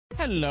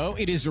Hello,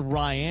 it is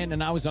Ryan,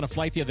 and I was on a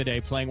flight the other day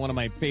playing one of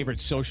my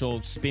favorite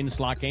social spin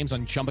slot games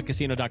on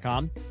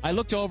ChumbaCasino.com. I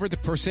looked over at the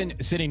person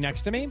sitting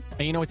next to me, and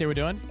you know what they were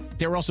doing?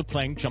 They were also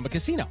playing Chumba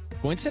Casino.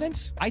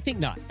 Coincidence? I think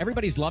not.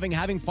 Everybody's loving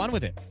having fun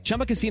with it.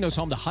 Chumba Casino is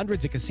home to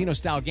hundreds of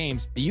casino-style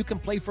games that you can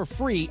play for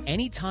free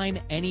anytime,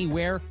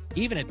 anywhere,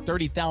 even at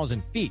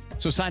 30,000 feet.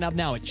 So sign up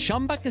now at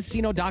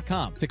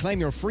ChumbaCasino.com to claim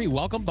your free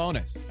welcome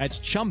bonus. That's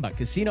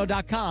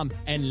ChumbaCasino.com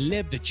and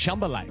live the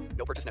Chumba life.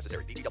 No purchase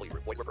necessary. VGW.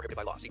 Void where prohibited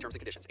by law. See terms and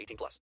conditions. 18+.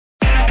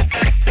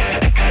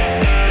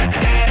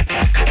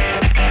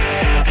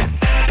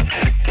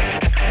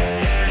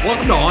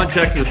 Welcome to On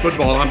Texas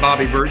Football. I'm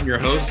Bobby Burton, your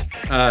host.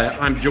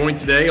 I'm joined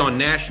today on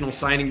National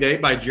Signing Day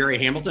by Jerry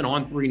Hamilton,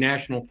 On3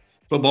 National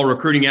Football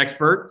recruiting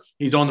expert.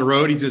 He's on the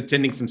road. He's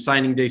attending some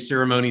signing day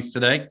ceremonies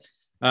today.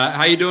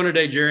 How you doing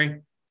today,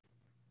 Jerry?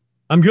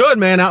 I'm good,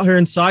 man. Out here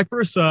in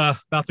Cyprus,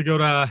 about to go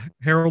to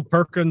Harold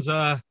Perkins'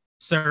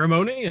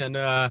 ceremony, and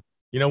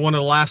one of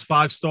the last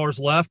 5 stars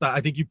left.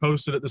 I think you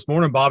posted it this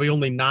morning, Bobby.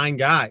 Only 9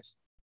 guys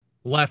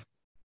left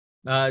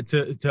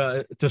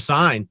to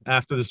sign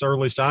after this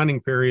early signing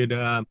period.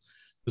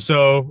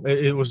 So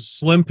it was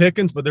slim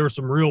pickings, but there were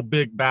some real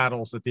big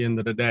battles at the end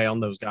of the day on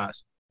those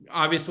guys.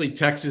 Obviously,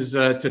 Texas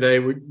today,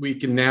 we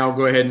can now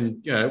go ahead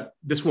and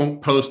this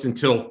won't post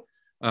until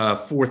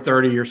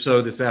 4:30 or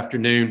so this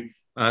afternoon.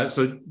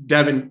 So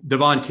Devon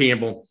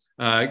Campbell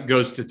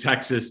goes to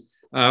Texas.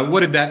 What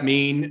did that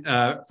mean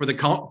for the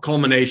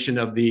culmination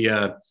of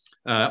the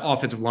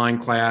offensive line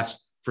class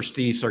for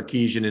Steve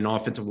Sarkisian and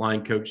offensive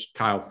line coach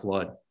Kyle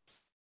Flood?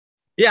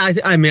 Yeah,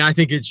 I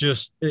think it's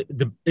just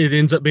it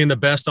ends up being the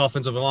best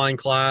offensive line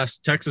class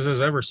Texas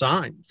has ever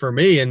signed for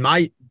me in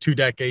my 2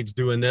 decades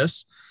doing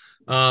this.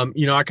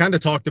 I kind of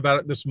talked about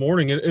it this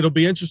morning. It'll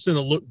be interesting to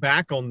look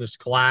back on this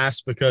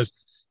class because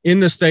in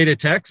the state of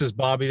Texas,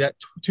 Bobby, that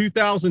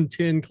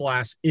 2010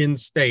 class in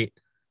state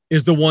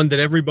is the one that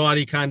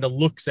everybody kind of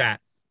looks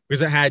at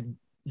because it had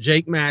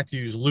Jake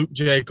Matthews, Luke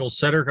Jekyll,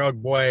 Cedric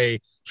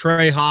Ogbuey,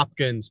 Trey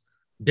Hopkins,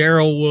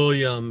 Darrell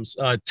Williams,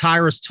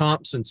 Tyrus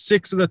Thompson.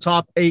 6 of the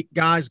top 8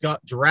 guys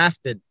got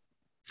drafted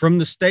from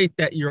the state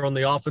that year on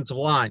the offensive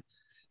line.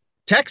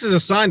 Texas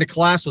assigned a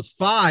class with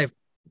 5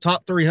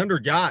 top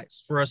 300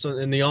 guys for us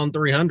in the on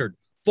 300,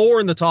 4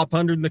 in the top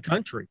 100 in the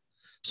country.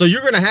 So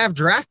you're going to have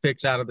draft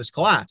picks out of this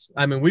class.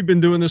 I mean, we've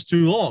been doing this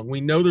too long.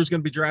 We know there's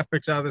going to be draft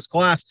picks out of this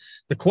class.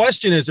 The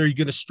question is, are you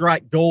going to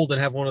strike gold and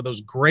have one of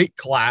those great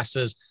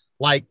classes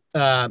like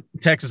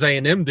Texas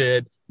A&M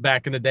did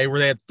back in the day where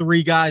they had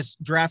 3 guys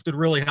drafted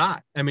really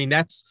high? I mean,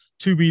 that's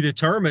to be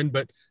determined,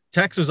 but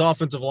Texas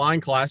offensive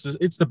line classes,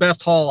 it's the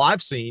best haul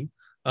I've seen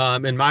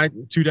in my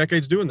 2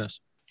 decades doing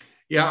this.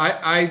 Yeah,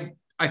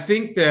 I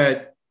think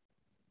that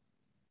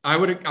I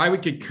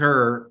would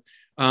concur.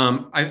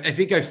 I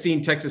think I've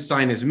seen Texas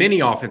sign as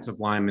many offensive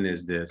linemen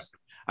as this.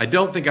 I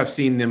don't think I've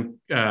seen them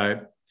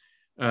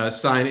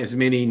sign as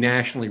many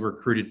nationally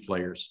recruited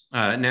players,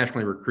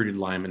 nationally recruited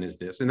linemen as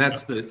this. And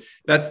that's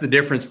the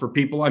difference for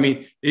people. I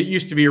mean, it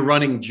used to be a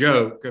running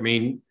joke. I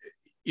mean,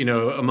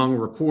 among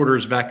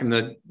reporters back in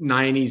the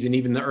 90s and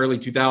even the early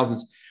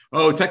 2000s,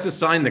 Texas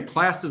signed the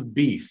class of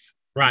beef.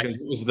 Right. It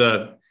was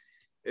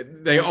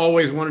they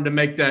always wanted to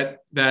make that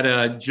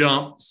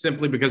jump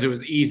simply because it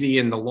was easy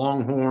and the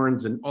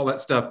Longhorns and all that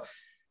stuff.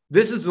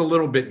 This is a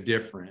little bit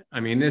different.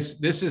 I mean,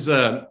 this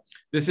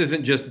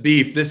isn't just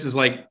beef. This is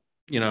like,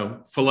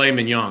 filet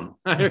mignon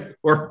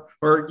or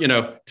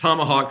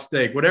tomahawk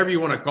steak, whatever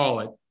you want to call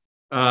it.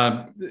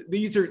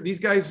 These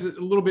guys are a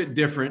little bit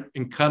different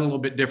and cut a little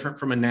bit different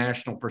from a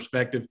national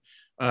perspective.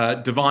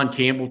 Devon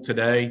Campbell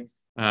today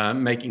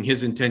making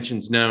his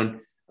intentions known.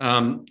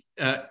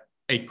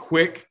 A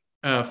quick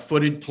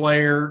footed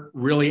player,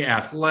 really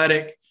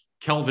athletic.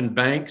 Kelvin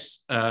Banks,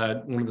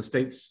 one of the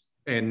state's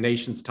and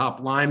nation's top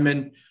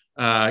linemen,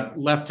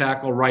 left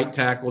tackle, right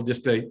tackle,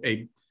 just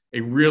a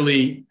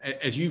really,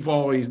 as you've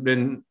always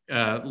been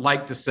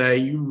like to say,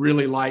 you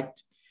really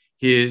liked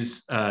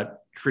his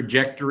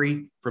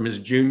trajectory from his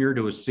junior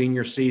to his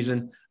senior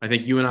season. I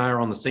think you and I are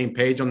on the same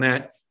page on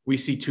that. We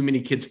see too many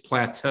kids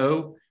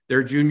plateau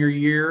their junior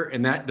year,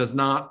 and that does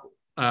not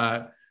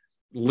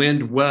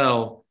lend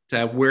well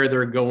to where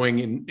they're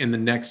going in the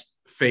next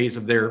phase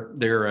of their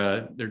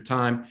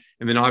time.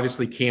 And then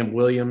obviously Cam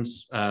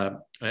Williams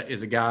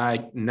is a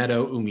guy,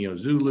 Neto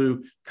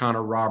Umeozulu,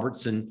 Connor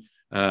Robertson,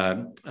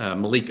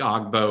 Malik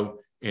Ogbo,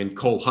 and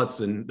Cole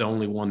Hudson, the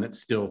only one that's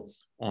still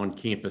on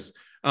campus.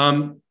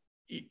 I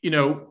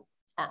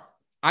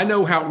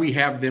know how we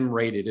have them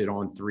rated at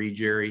On3,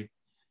 Jerry.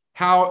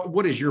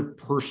 What is your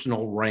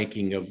personal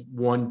ranking of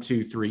 1,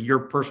 2, 3, your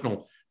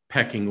personal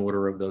pecking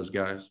order of those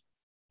guys?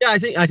 Yeah,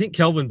 I think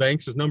Kelvin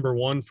Banks is number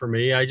 1 for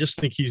me. I just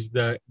think he's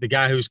the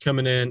guy who's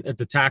coming in at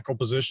the tackle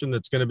position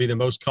that's going to be the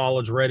most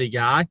college-ready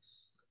guy.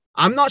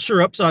 I'm not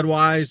sure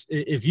upside-wise,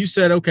 if you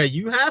said, okay,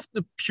 you have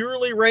to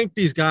purely rank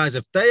these guys.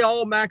 If they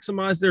all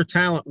maximize their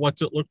talent,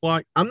 what's it look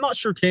like? I'm not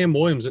sure Cam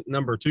Williams at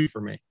number 2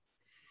 for me.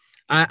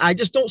 I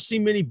just don't see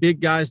many big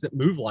guys that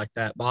move like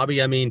that,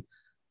 Bobby. I mean,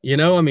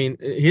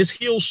 his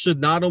heels should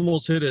not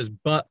almost hit his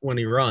butt when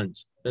he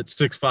runs. at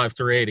 6'5",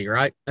 380,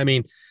 right? I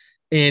mean,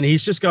 and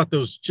he's just got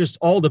just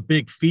all the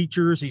big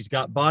features. He's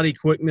got body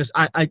quickness.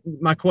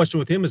 My question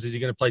with him is he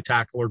going to play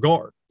tackle or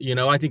guard?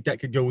 I think that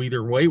could go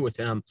either way with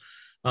him.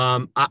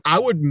 I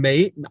would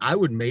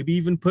maybe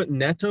even put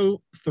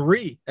Neto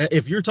 3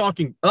 if you're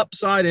talking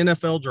upside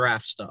NFL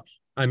draft stuff.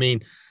 I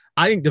mean,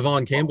 I think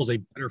Devon Campbell's a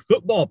better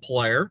football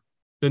player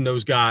than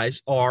those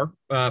guys are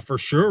for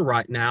sure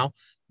right now.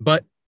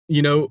 But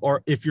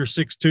or if you're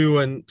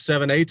 6'2" and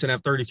 7/8 and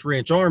have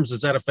 33-inch arms,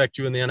 does that affect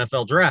you in the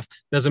NFL draft?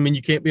 Doesn't mean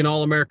you can't be an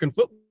All-American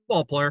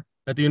football player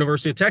at the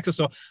University of Texas.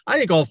 So I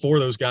think all four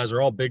of those guys are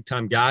all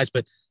big-time guys.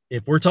 But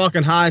if we're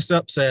talking highest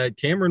upside,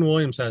 Cameron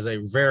Williams has a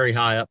very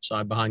high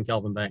upside behind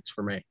Kelvin Banks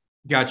for me.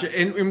 Gotcha.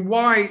 And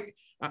why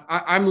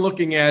I'm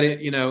looking at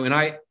it, and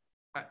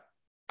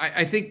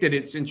I think that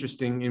it's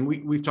interesting. And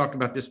we've talked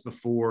about this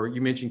before.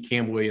 You mentioned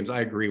Cam Williams.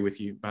 I agree with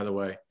you, by the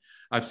way.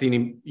 I've seen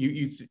him.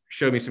 You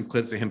showed me some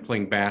clips of him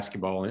playing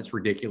basketball, and it's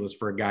ridiculous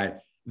for a guy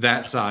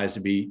that size to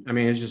be. I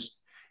mean, it's just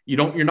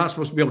you're not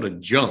supposed to be able to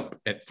jump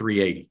at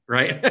 380,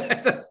 right?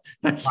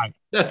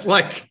 That's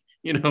like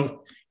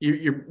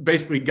you're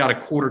basically got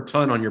a quarter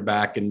ton on your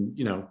back, and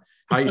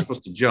how are you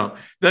supposed to jump?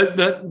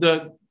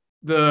 The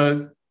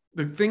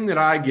thing that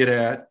I get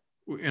at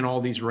in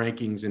all these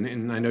rankings,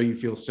 and I know you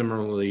feel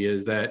similarly,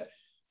 is that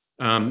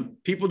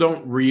people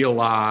don't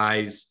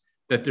realize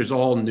that there's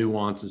all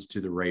nuances to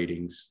the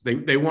ratings.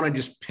 They want to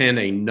just pin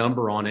a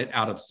number on it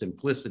out of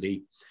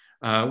simplicity,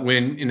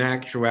 when in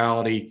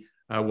actuality,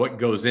 what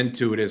goes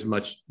into it is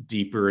much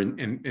deeper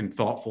and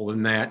thoughtful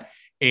than that.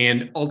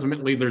 And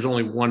ultimately, there's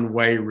only one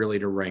way really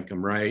to rank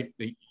them, right?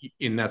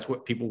 And that's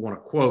what people want to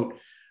quote.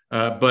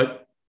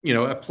 But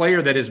a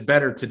player that is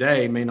better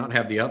today may not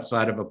have the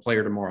upside of a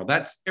player tomorrow.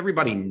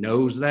 Everybody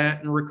knows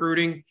that in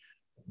recruiting.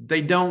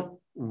 They don't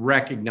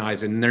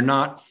recognize it, and they're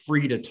not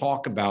free to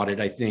talk about it,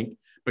 I think,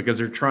 because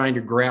they're trying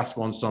to grasp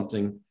on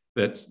something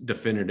that's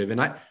definitive.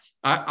 And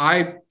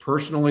I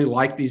personally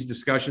like these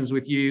discussions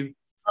with you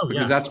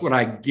because that's what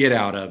I get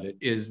out of it,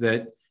 is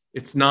that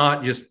it's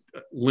not just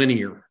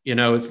linear,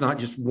 it's not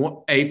just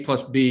A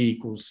plus B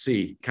equals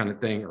C kind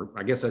of thing, or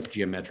I guess that's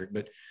geometric.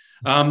 But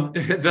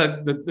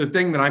the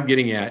thing that I'm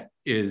getting at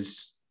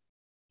is,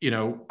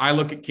 I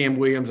look at Cam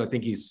Williams. I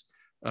think he's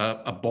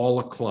a ball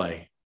of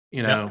clay,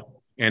 and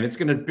it's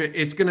going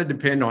to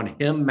depend on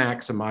him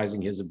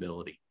maximizing his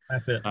ability.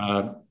 That's it.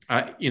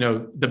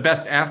 The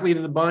best athlete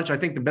of the bunch, I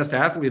think the best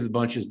athlete of the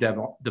bunch is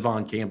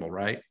Devon Campbell,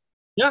 right?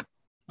 Yeah,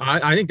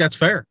 I think that's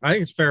fair. I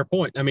think it's a fair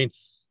point. I mean,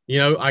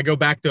 I go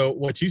back to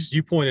what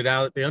you pointed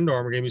out at the Under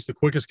Armour game. He's the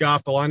quickest guy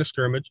off the line of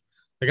scrimmage.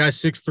 The guy's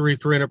 6'3",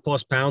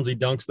 300+ pounds. He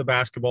dunks the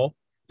basketball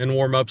in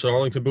warm-ups at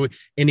Arlington Bowie,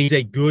 and he's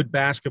a good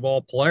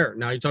basketball player.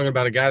 Now, you're talking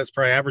about a guy that's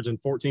probably averaging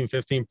 14,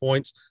 15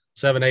 points,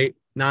 7, 8,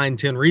 9,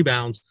 10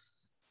 rebounds.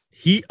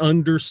 He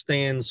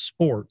understands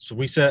sports.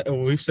 We've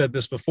said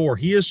this before.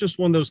 He is just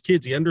one of those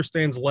kids. He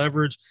understands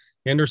leverage.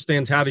 He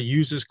understands how to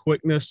use his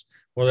quickness,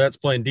 whether that's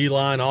playing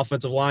D-line,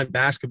 offensive line,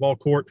 basketball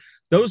court.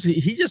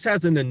 He just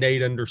has an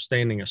innate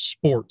understanding of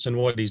sports and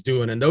what he's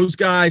doing. And those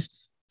guys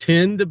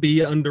tend to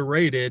be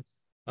underrated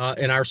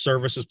in our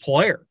service as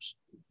players.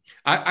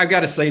 I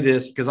got to say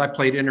this because I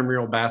played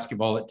intramural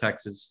basketball at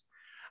Texas.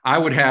 I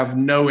would have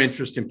no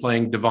interest in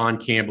playing Devon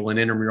Campbell in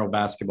intramural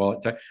basketball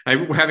at Texas.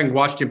 Having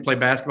watched him play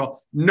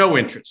basketball, no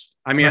interest.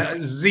 I mean,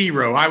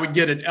 zero. I would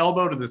get an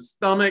elbow to the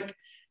stomach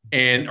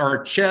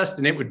or chest,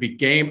 and it would be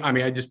game. I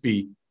mean, I'd just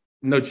be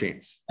no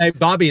chance. Hey,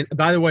 Bobby,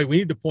 by the way, we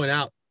need to point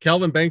out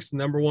Kelvin Banks, the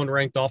number one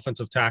ranked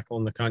offensive tackle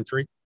in the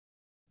country,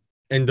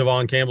 and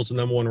Devon Campbell's the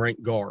number one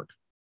ranked guard.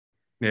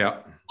 Yeah.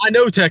 I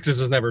know Texas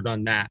has never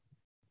done that.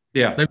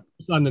 Yeah. They've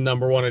done the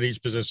number one at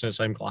each position in the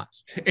same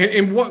class.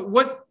 And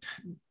what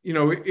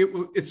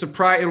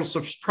it'll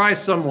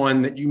surprise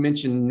someone that you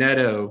mentioned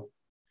Neto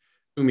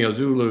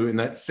Umeozulu in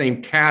that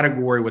same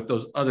category with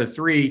those other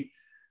three,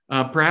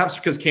 perhaps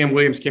because Cam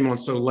Williams came on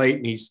so late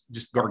and he's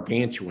just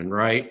gargantuan,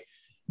 right?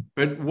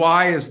 But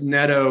why is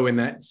Neto in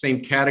that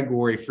same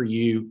category for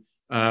you?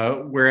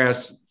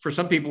 Whereas for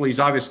some people,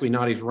 he's obviously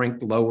not. He's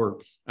ranked lower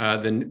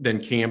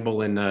than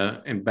Campbell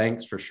and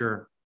Banks for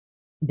sure.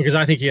 Because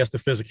I think he has the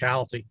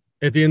physicality.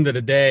 At the end of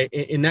the day,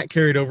 and that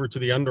carried over to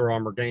the Under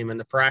Armour game and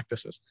the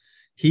practices.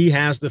 He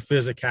has the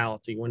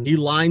physicality. When he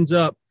lines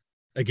up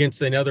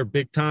against another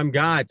big-time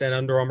guy at that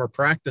Under Armour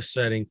practice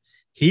setting,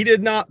 he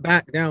did not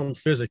back down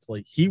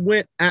physically. He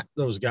went at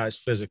those guys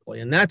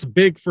physically, and that's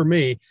big for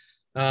me,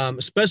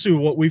 especially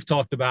what we've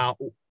talked about,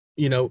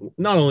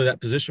 not only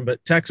that position,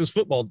 but Texas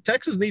football.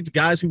 Texas needs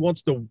guys who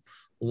wants to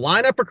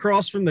line up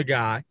across from the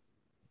guy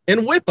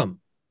and whip him.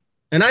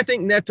 And I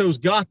think Neto's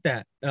got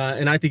that.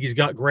 And I think he's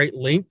got great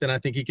length, and I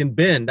think he can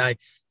bend.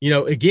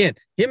 Again,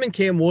 him and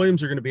Cam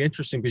Williams are going to be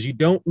interesting because you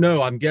don't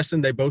know. I'm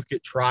guessing they both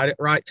get tried at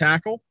right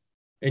tackle,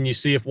 and you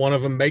see if one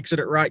of them makes it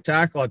at right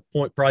tackle. I'd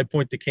probably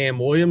point to Cam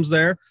Williams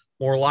there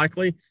more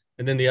likely,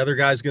 and then the other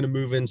guy's going to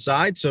move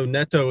inside. So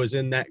Neto is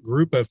in that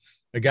group of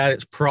a guy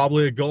that's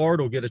probably a guard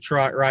will get a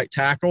try at right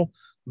tackle.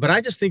 But I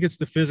just think it's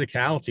the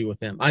physicality with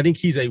him. I think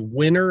he's a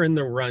winner in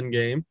the run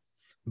game.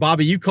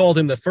 Bobby, you called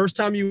him the first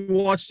time you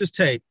watched his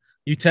tape.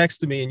 You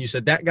texted me and you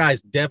said, that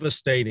guy's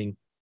devastating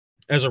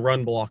as a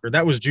run blocker.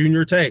 That was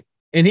junior tape.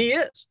 And he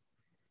is.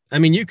 I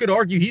mean, you could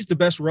argue he's the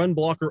best run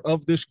blocker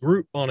of this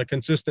group on a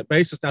consistent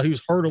basis. Now, he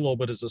was hurt a little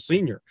bit as a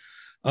senior.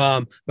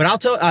 But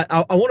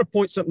I want to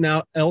point something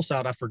else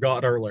out I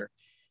forgot earlier.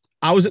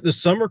 I was at the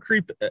Summer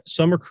Creek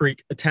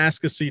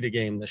Atascocita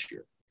game this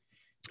year.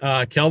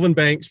 Kelvin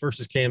Banks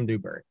versus Cam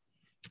Dewberry.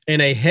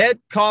 And a head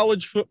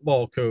college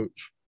football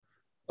coach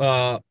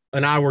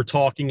and I were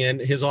talking,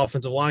 and his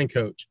offensive line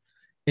coach.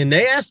 And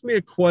they asked me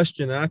a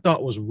question that I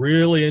thought was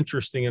really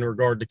interesting in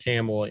regard to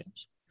Cam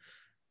Williams.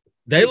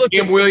 They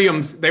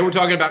were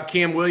talking about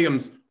Cam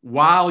Williams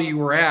while you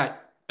were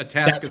at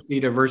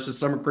Atascocita versus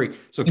Summer Creek.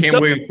 So Cam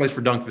Williams plays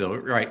for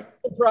Dunkville, right?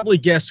 You'll probably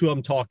guess who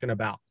I'm talking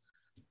about.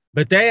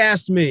 But they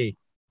asked me,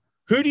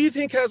 who do you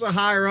think has a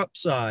higher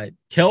upside,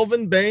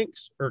 Kelvin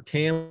Banks or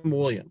Cam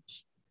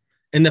Williams?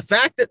 And the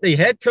fact that the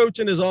head coach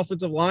and his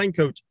offensive line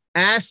coach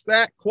asked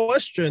that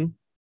question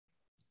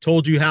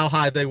told you how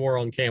high they were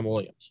on Cam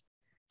Williams.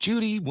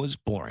 Judy was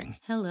boring.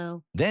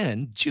 Hello.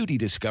 Then Judy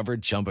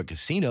discovered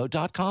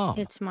ChumbaCasino.com.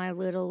 It's my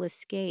little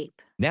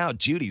escape. Now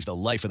Judy's the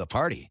life of the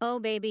party. Oh,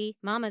 baby,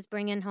 mama's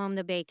bringing home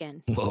the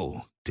bacon.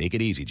 Whoa, take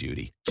it easy,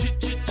 Judy.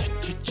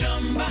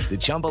 The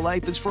Chumba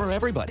life is for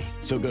everybody.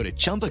 So go to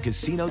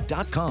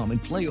ChumbaCasino.com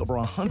and play over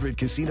 100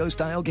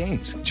 casino-style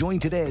games. Join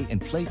today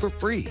and play for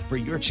free for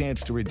your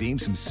chance to redeem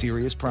some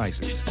serious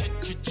prizes.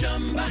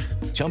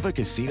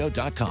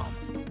 ChumbaCasino.com.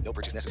 No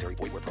purchase necessary.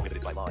 Void where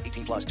prohibited by law.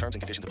 18 plus terms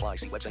and conditions apply.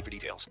 See website for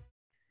details.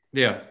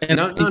 Yeah,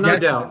 no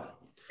doubt.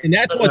 And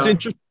that's what's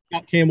interesting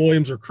about Cam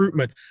Williams'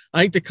 recruitment.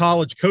 I think the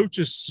college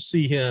coaches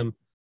see him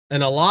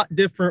in a lot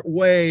different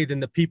way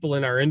than the people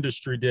in our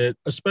industry did,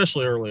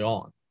 especially early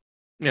on.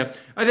 Yeah,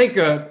 I think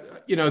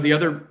the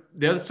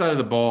other side of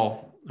the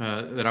ball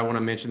that I want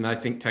to mention that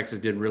I think Texas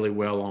did really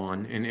well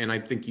on, and I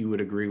think you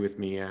would agree with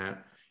me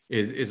at,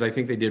 is I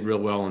think they did real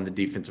well on the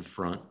defensive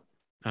front.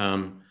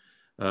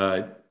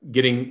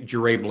 Getting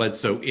Jure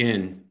Bledsoe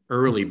in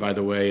early, by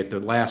the way, at the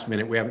last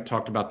minute. We haven't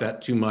talked about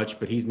that too much,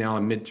 but he's now a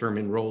midterm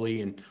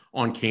enrollee and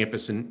on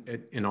campus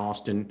in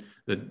Austin,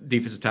 the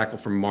defensive tackle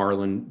from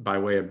Marlin by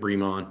way of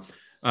Bremont.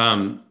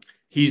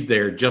 He's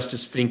there.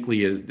 Justice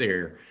Finkley is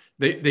there.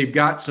 They've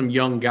got some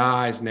young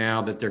guys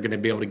now that they're going to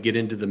be able to get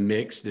into the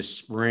mix this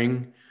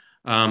spring.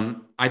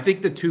 I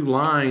think the two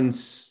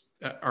lines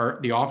are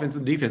the offense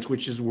and defense,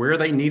 which is where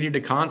they needed to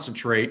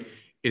concentrate,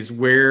 is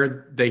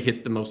where they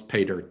hit the most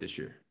pay dirt this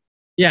year.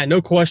 Yeah,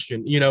 no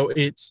question.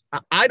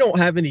 I don't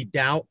have any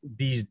doubt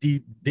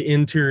the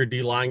interior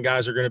D-line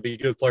guys are going to be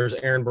good players.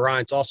 Aaron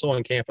Bryant's also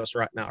on campus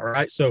right now,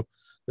 right? So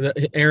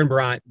Aaron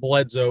Bryant,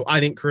 Bledsoe, I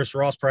think Chris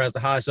Ross probably has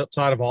the highest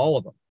upside of all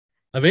of them,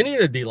 of any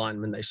of the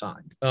D-linemen they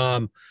signed.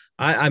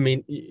 I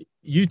mean,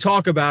 you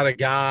talk about a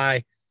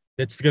guy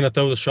that's going to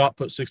throw the shot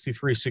put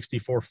 63,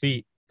 64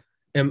 feet.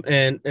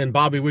 And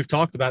Bobby, we've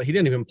talked about it. He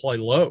didn't even play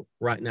low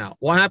right now.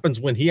 What happens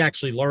when he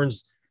actually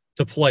learns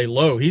to play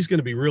low? He's going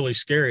to be really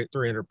scary at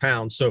 300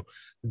 pounds. So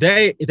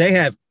they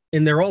have,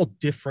 and they're all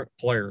different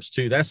players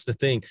too. That's the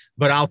thing.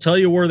 But I'll tell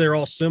you where they're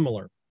all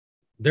similar.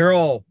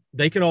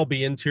 They can all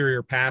be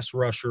interior pass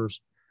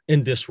rushers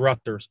and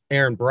disruptors.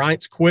 Aaron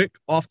Bryant's quick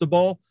off the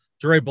ball.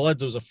 Jure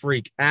Bledsoe's a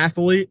freak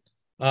athlete.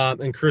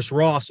 And Chris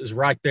Ross is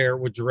right there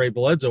with Jure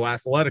Bledsoe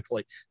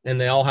athletically.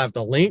 And they all have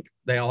the length,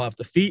 they all have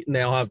the feet, and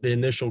they all have the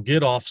initial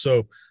get off.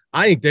 So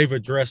I think they've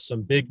addressed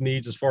some big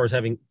needs as far as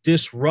having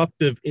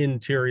disruptive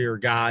interior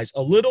guys,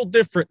 a little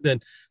different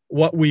than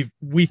what we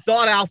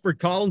thought Alfred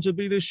Collins would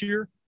be this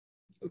year,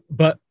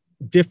 but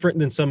different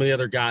than some of the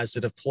other guys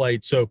that have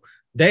played. So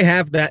they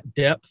have that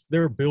depth.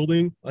 They're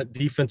building a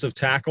defensive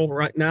tackle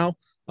right now.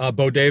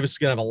 Bo Davis is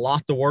going to have a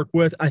lot to work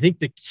with. I think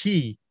the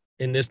key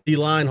in this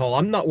D-line haul,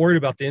 I'm not worried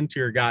about the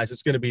interior guys.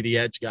 It's going to be the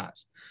edge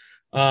guys.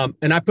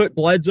 And I put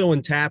Bledsoe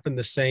and Tappan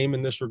the same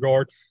in this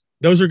regard.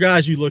 Those are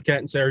guys you look at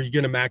and say, are you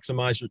going to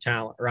maximize your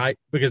talent, right?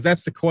 Because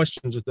that's the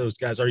questions with those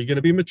guys. Are you going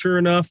to be mature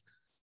enough?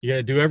 You're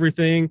going to do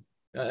everything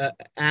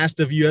asked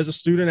of you as a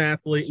student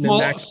athlete.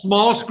 And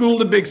small school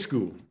to big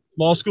school.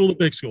 Small school to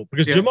big school.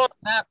 Because Jamal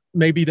Tapp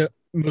may be the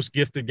most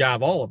gifted guy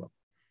of all of them.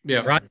 Yeah.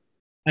 Right?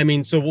 I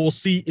mean, so we'll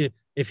see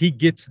if he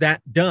gets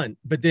that done.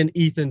 But then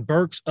Ethan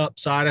Burke's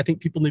upside, I think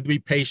people need to be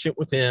patient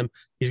with him.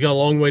 He's got a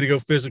long way to go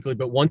physically.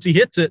 But once he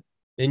hits it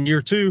in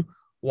year 2,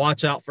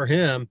 watch out for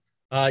him.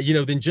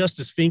 Then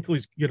Justice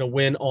Finkley's going to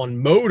win on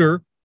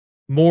motor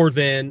more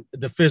than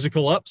the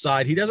physical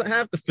upside. He doesn't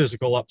have the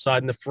physical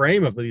upside in the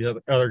frame of these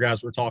other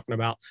guys we're talking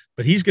about,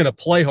 but he's going to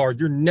play hard.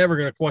 You're never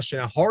going to question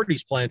how hard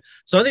he's playing.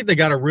 So I think they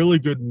got a really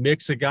good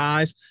mix of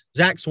guys.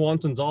 Zach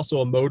Swanson's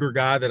also a motor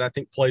guy that I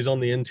think plays on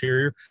the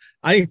interior.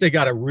 I think they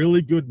got a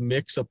really good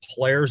mix of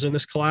players in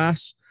this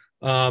class.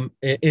 And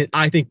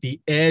I think the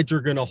edge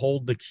are going to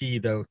hold the key,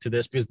 though, to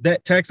this, because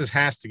that Texas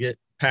has to get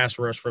pass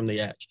rush from the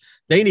edge.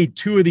 They need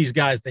 2 of these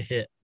guys to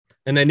hit,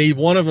 and they need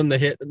one of them to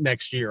hit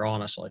next year,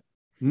 honestly.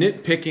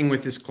 Nitpicking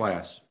with this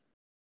class.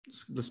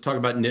 Let's talk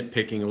about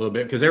nitpicking a little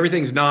bit, because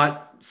everything's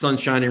not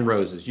sunshine and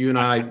roses. You and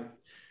I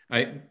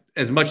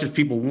as much as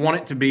people want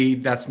it to be,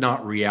 that's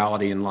not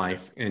reality in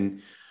life.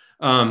 And,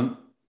 I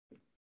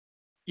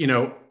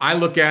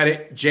look at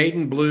it,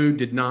 Jaden Blue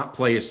did not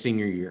play his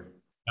senior year.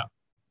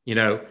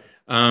 Yeah.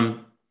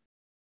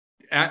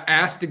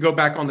 Asked to go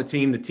back on the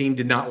team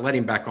did not let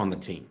him back on the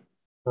team.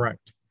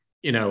 Correct.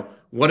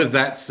 What does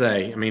that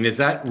say? I mean, is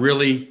that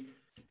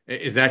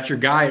your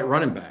guy at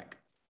running back?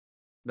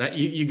 That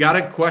you got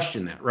to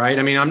question that, right?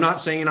 I mean, I'm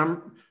not saying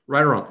I'm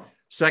right or wrong.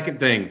 Second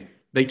thing,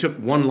 they took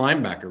one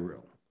linebacker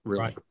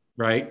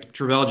right?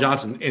 Travell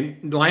Johnson.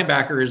 And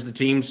linebacker is the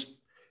team's,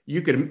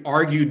 you could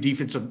argue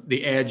defensive,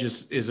 the edge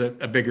is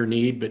a bigger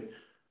need, but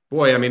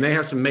boy, I mean, they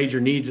have some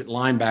major needs at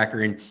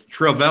linebacker, and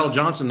Travell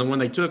Johnson, the one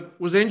they took,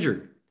 was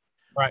injured.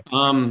 Right.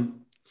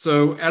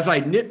 So as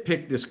I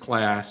nitpick this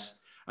class,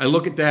 I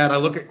look at that, I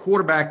look at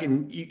quarterback,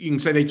 and you can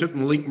say they took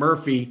Malik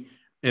Murphy,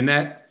 and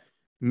that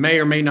may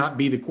or may not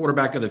be the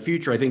quarterback of the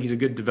future. I think he's a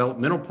good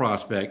developmental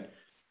prospect,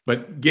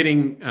 but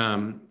getting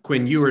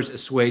Quinn Ewers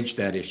assuaged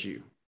that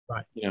issue.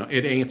 Right.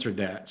 It answered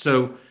that.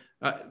 So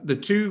the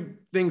two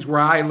things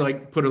where I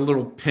put a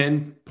little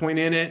pinpoint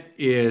in it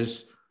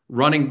is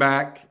running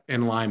back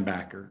and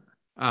linebacker.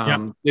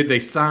 Did they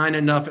sign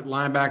enough at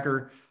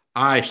linebacker?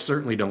 I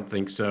certainly don't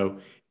think so.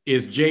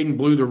 Is Jaden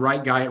Blue the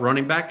right guy at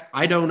running back?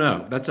 I don't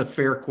know. That's a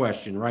fair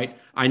question, right?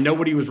 I know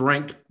what he was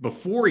ranked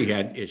before he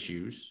had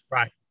issues.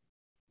 Right.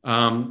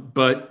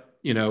 But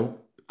those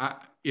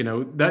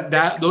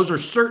are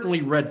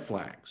certainly red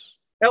flags.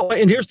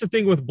 And here's the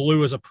thing with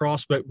Blue as a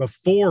prospect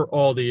before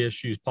all the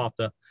issues popped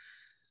up.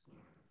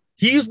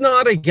 He's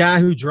not a guy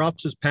who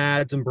drops his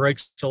pads and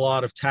breaks a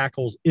lot of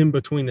tackles in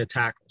between the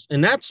tackles.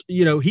 And that's,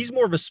 he's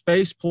more of a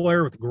space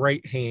player with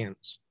great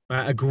hands,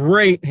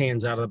 great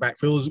hands out of the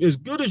backfield, as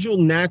good as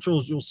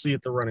you'll see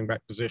at the running back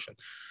position.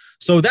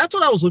 So that's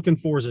what I was looking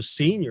for as a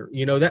senior,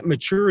 that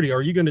maturity.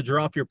 Are you going to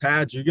drop your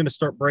pads? Are you going to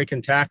start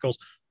breaking tackles?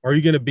 Are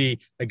you going to be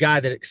a guy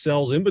that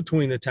excels in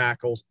between the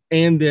tackles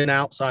and then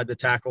outside the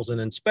tackles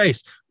and in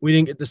space? We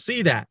didn't get to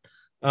see that.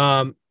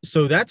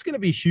 So that's going to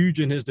be huge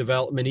in his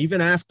development,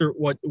 even after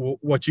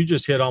what you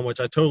just hit on, which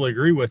I totally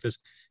agree with,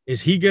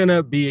 is he going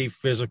to be a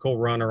physical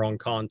runner on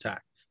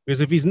contact?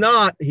 Because if he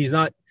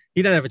doesn't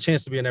have a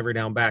chance to be an every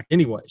down back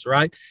anyways.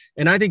 Right.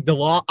 And I think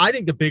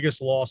the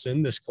biggest loss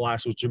in this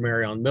class was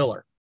Jamarion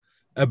Miller,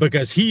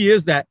 because he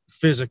is that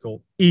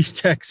physical East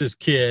Texas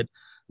kid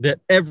that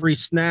every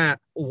snap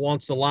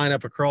wants to line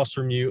up across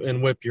from you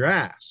and whip your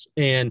ass.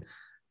 And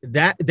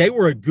that they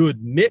were a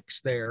good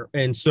mix there.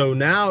 And so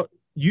now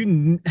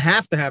you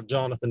have to have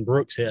Jonathan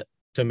Brooks hit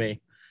to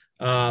me,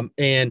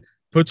 and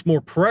puts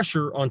more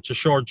pressure on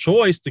Tashard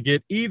Choice to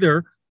get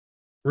either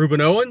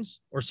Reuben Owens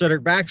or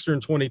Cedric Baxter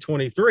in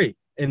 2023.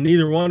 And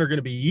neither one are going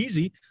to be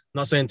easy. I'm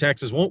not saying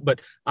Texas won't,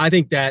 but I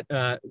think that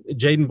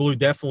Jaden Blue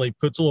definitely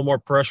puts a little more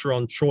pressure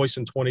on Choice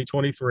in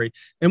 2023.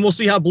 And we'll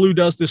see how Blue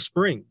does this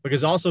spring,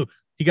 because also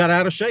he got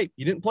out of shape.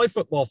 You didn't play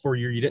football for a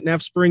year. You didn't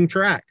have spring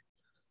track.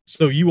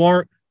 So you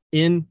aren't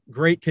in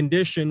great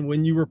condition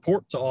when you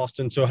report to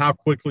Austin. So how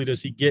quickly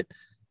does he get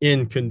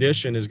in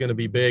condition is going to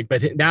be big.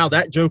 But now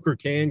that Joker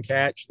can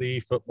catch the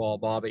football,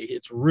 Bobby.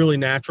 It's really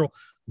natural.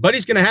 But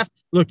he's going to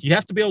you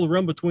have to be able to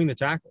run between the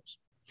tackles.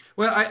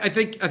 Well, I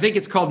think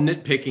it's called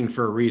nitpicking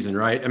for a reason,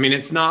 right? I mean,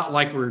 it's not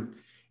like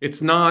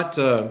it's not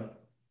to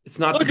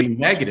be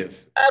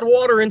negative. Add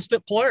water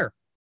instant player.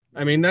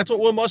 I mean, that's what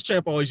Will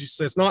Muschamp always used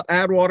to say. It's not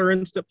add water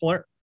instant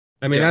player.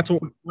 I mean, that's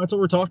what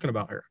we're talking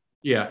about here.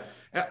 Yeah.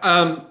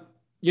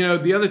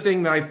 The other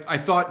thing that I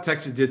thought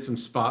Texas did some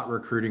spot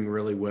recruiting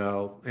really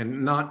well,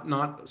 and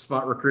not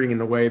spot recruiting in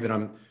the way that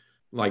I'm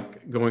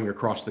going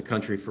across the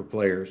country for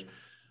players.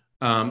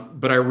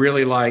 But I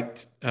really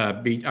liked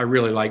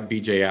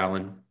BJ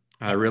Allen.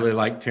 I really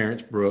like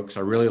Terrence Brooks.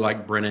 I really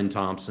like Brennan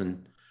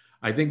Thompson.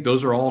 I think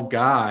those are all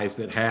guys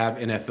that have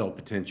NFL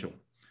potential,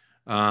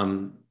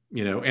 and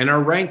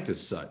are ranked as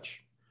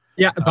such.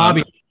 Yeah,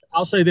 Bobby,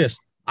 I'll say this.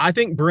 I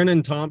think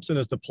Brennan Thompson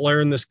is the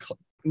player in this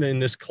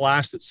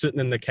class that's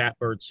sitting in the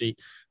catbird seat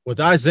with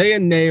Isaiah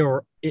Nayor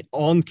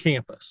on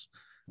campus,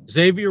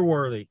 Xavier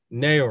Worthy,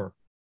 Nayor,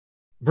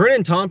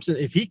 Brennan Thompson.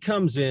 If he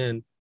comes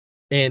in,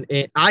 and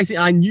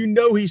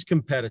he's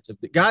competitive.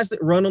 The guys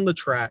that run on the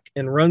track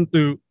and run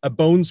through a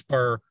bone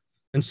spur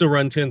and still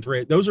run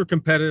 10-3, those are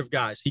competitive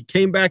guys. He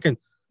came back and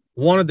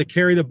wanted to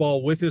carry the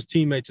ball with his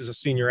teammates as a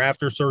senior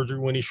after surgery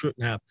when he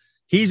shouldn't have.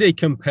 He's a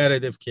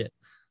competitive kid.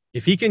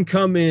 If he can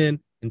come in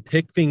and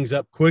pick things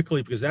up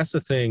quickly, because that's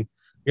the thing,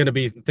 going to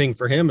be the thing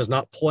for him is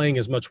not playing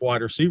as much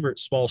wide receiver at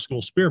small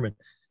school Spearman.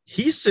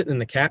 He's sitting in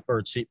the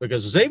catbird seat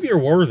because Xavier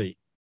Worthy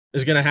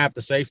is going to have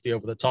the safety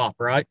over the top,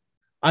 right?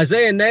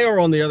 Isaiah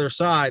Nayor on the other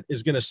side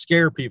is going to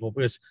scare people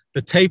because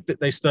the tape that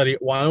they study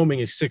at Wyoming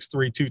is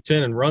 6'3",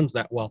 210 and runs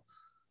that well.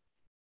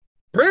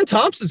 Brennan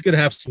Thompson's going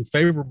to have some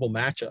favorable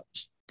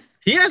matchups.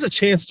 He has a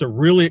chance to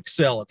really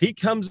excel. If he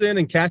comes in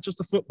and catches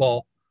the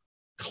football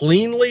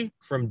cleanly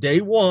from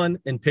day one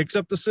and picks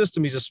up the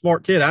system, he's a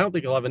smart kid. I don't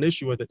think he'll have an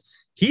issue with it.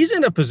 He's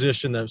in a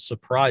position to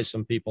surprise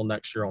some people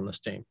next year on this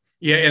team.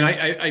 Yeah,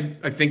 and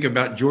I think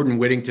about Jordan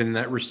Whittington in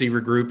that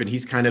receiver group, and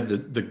he's kind of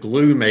the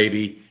glue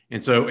maybe.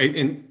 And so,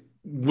 and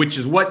which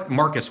is what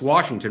Marcus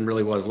Washington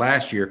really was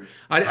last year.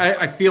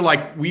 I feel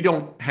like we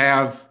don't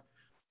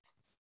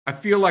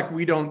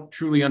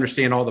truly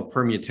understand all the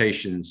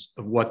permutations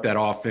of what that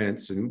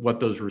offense and what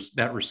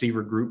that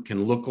receiver group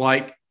can look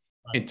like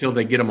until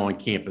they get them on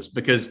campus.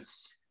 Because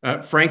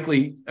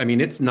frankly, I mean,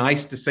 it's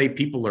nice to say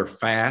people are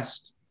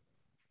fast.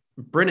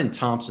 Brennan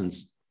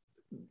Thompson's,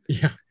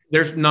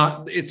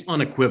 it's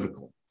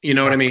unequivocal. You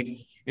know what I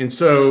mean? And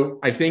so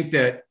I think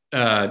that,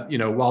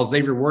 while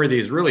Xavier Worthy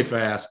is really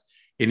fast,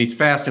 and he's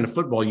fast in a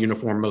football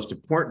uniform, most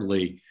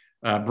importantly,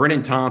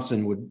 Brennan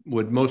Thompson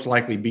would most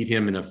likely beat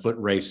him in a foot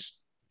race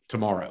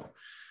tomorrow,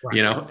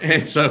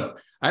 And so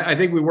I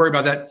think we worry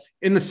about that.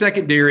 In the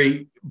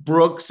secondary,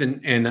 Brooks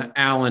and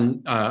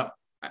Allen,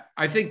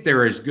 I think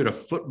they're as good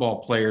of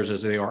football players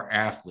as they are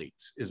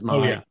athletes, is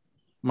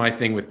my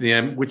thing with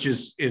them, which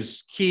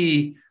is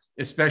key,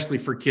 especially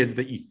for kids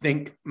that you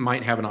think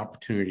might have an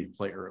opportunity to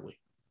play early.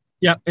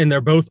 Yeah, and they're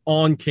both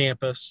on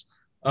campus.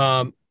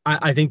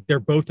 I think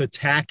they're both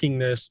attacking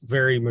this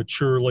very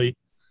maturely.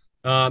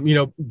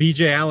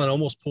 BJ Allen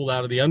almost pulled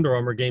out of the Under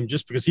Armour game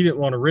just because he didn't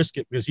want to risk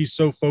it, because he's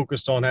so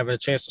focused on having a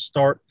chance to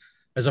start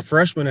as a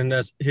freshman and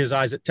as his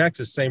eyes at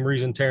Texas. Same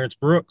reason Terrence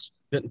Brooks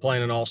didn't play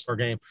in an all-star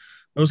game.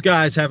 Those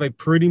guys have a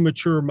pretty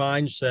mature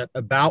mindset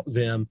about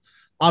them.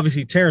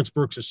 Obviously, Terrence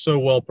Brooks is so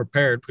well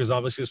prepared because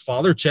obviously his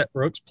father, Chet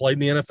Brooks, played in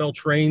the NFL,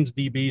 trains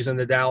DBs in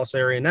the Dallas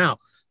area now.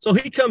 So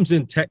he comes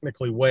in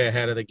technically way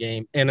ahead of the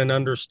game and an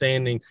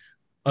understanding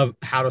of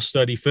how to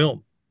study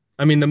film.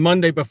 I mean, the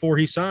Monday before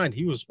he signed,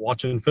 he was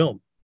watching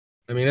film.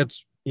 I mean,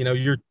 that's,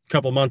 you're a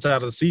couple months out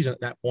of the season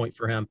at that point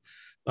for him.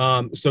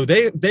 So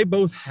they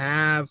both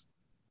have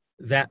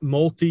that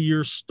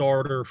multi-year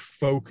starter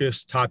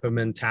focus type of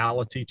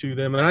mentality to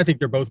them. And I think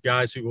they're both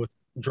guys who with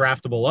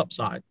draftable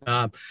upside.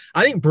 I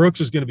think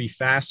Brooks is going to be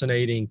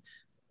fascinating.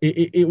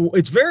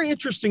 It's very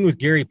interesting with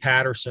Gary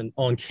Patterson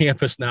on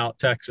campus now at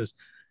Texas.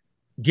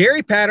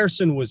 Gary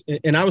Patterson was,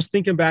 and I was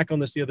thinking back on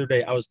this the other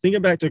day. I was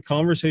thinking back to a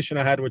conversation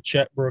I had with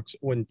Chet Brooks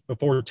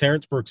before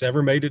Terrence Brooks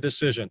ever made a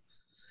decision.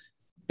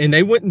 And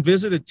they went and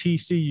visited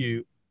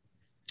TCU.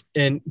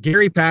 And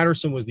Gary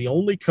Patterson was the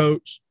only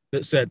coach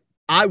that said,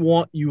 I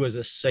want you as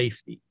a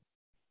safety.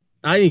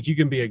 I think you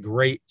can be a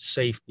great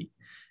safety.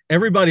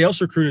 Everybody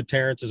else recruited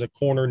Terrence as a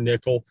corner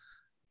nickel.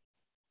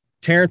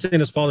 Terrence and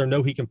his father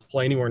know he can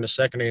play anywhere in the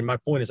secondary. And my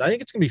point is, I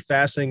think it's going to be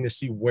fascinating to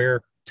see where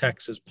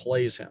Texas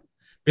plays him,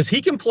 because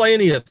he can play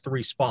any of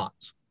 3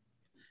 spots.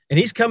 And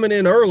he's coming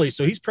in early,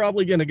 so he's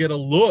probably going to get a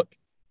look,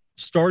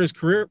 start his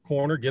career at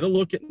corner, get a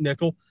look at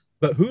nickel.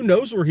 But who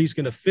knows where he's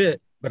going to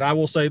fit. But I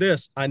will say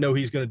this, I know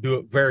he's going to do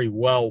it very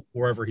well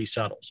wherever he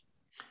settles.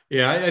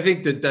 Yeah, I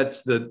think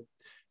that's the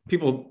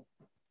people,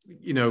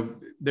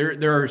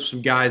 there are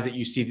some guys that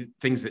you see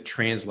things that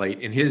translate,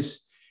 and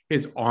his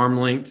arm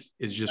length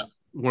is just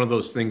one of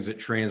those things that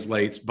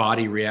translates,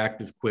 body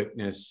reactive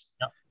quickness.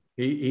 Yep.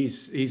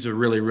 He's a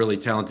really, really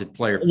talented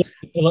player.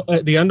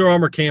 At the Under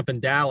Armour camp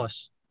in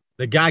Dallas,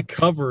 the guy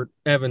covered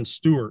Evan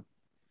Stewart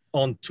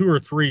on 2 or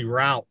 3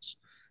 routes,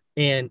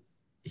 and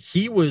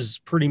he was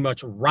pretty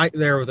much right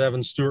there with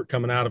Evan Stewart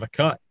coming out of a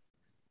cut.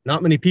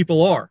 Not many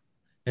people are.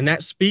 And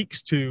that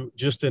speaks to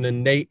just an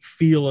innate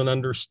feel and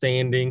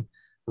understanding,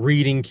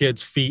 reading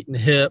kids' feet and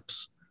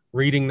hips,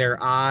 reading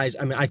their eyes.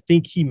 I mean, I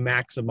think he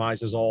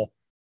maximizes all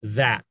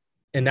that.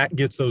 And that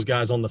gets those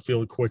guys on the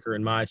field quicker,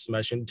 in my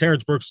estimation.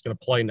 Terrence Brooks is going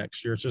to play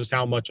next year. It's just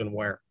how much and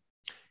where.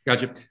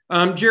 Gotcha.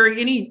 Jerry,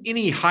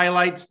 any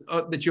highlights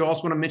that you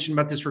also want to mention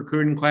about this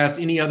recruiting class?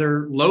 Any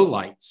other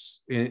lowlights?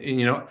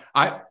 And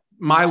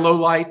my low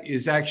light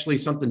is actually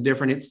something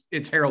different.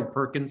 It's Harold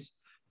Perkins,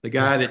 the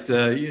guy that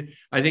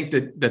I think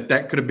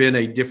that could have been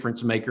a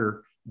difference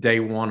maker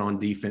day one on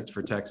defense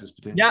for Texas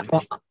potentially. Yeah,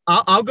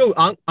 I'll go.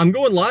 I'm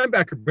going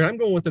linebacker, but I'm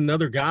going with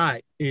another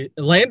guy,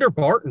 Lander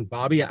Barton.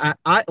 Bobby,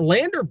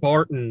 Lander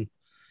Barton.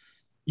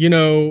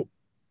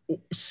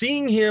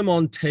 Seeing him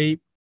on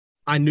tape,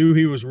 I knew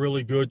he was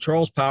really good.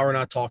 Charles Power and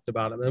I talked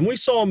about him, and we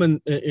saw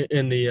him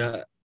in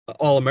the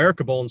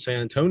All-America Bowl in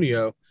San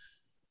Antonio.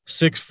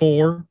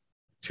 6'4",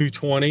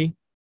 220,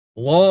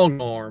 long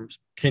arms,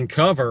 can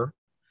cover.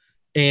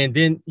 And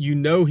then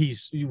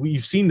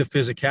you've seen the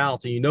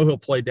physicality. He'll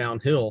play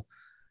downhill.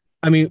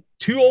 I mean,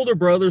 2 older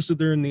brothers that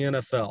they're in the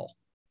NFL,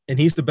 and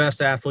he's the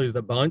best athlete of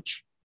the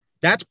bunch.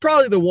 That's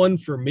probably the one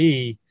for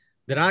me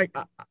that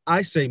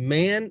I say,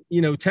 man,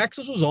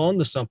 Texas was on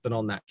to something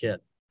on that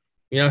kid.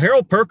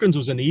 Harold Perkins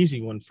was an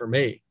easy one for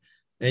me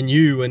and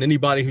you and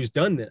anybody who's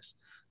done this.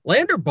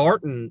 Lander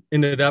Barton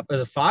ended up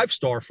as a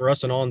 5-star for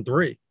us and on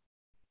 3.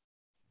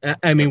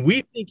 I mean,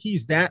 we think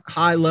he's that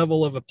high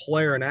level of a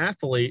player and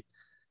athlete.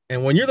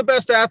 And when you're the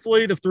best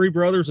athlete of 3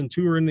 brothers and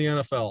 2 are in the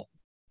NFL,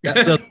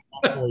 that's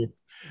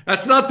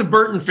not the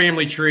Burton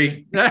family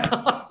tree.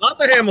 Not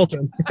the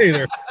Hamilton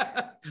either.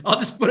 I'll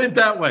just put it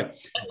that way.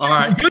 All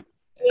right. Good.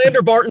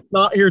 Lander Barton's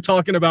not here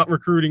talking about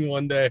recruiting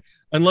one day,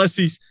 unless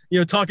he's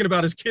talking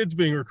about his kids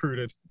being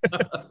recruited.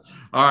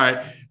 All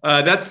right.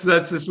 That's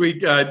this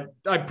week. I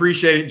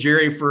appreciate it,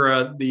 Jerry,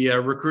 for the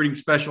recruiting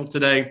special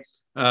today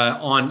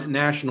on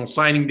National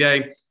Signing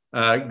Day.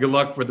 Good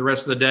luck for the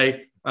rest of the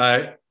day.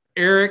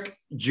 Eric,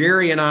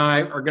 Jerry, and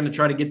I are going to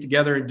try to get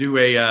together and do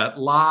a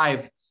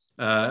live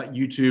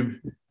YouTube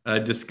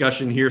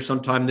discussion here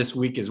sometime this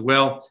week as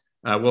well.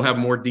 We'll have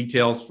more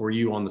details for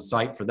you on the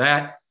site for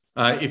that.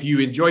 If you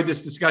enjoyed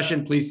this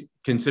discussion, please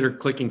consider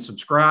clicking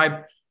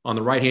subscribe on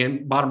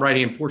the bottom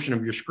right-hand portion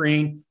of your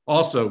screen.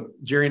 Also,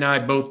 Jerry and I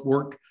both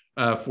work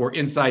for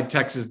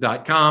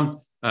InsideTexas.com,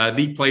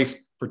 the place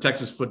for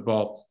Texas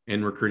football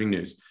and recruiting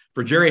news.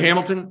 For Jerry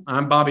Hamilton,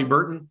 I'm Bobby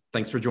Burton.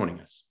 Thanks for joining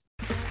us.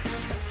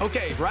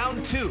 Okay,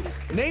 round two.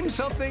 Name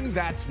something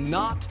that's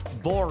not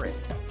boring.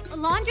 A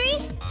laundry?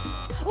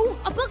 Ooh,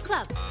 a book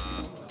club.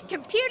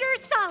 Computer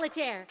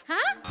solitaire,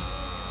 huh?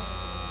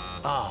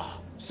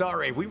 Ah,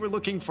 sorry, we were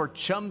looking for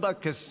Chumba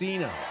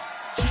Casino.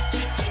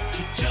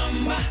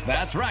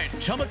 That's right,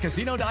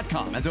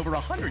 ChumbaCasino.com has over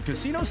 100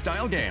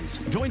 casino-style games.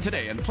 Join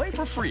today and play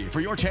for free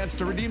for your chance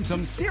to redeem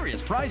some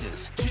serious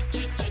prizes.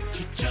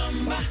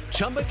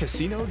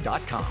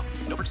 ChumbaCasino.com.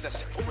 No purchase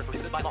necessary. Void where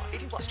prohibited by law.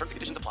 18+ terms and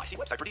conditions apply. See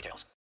website for details.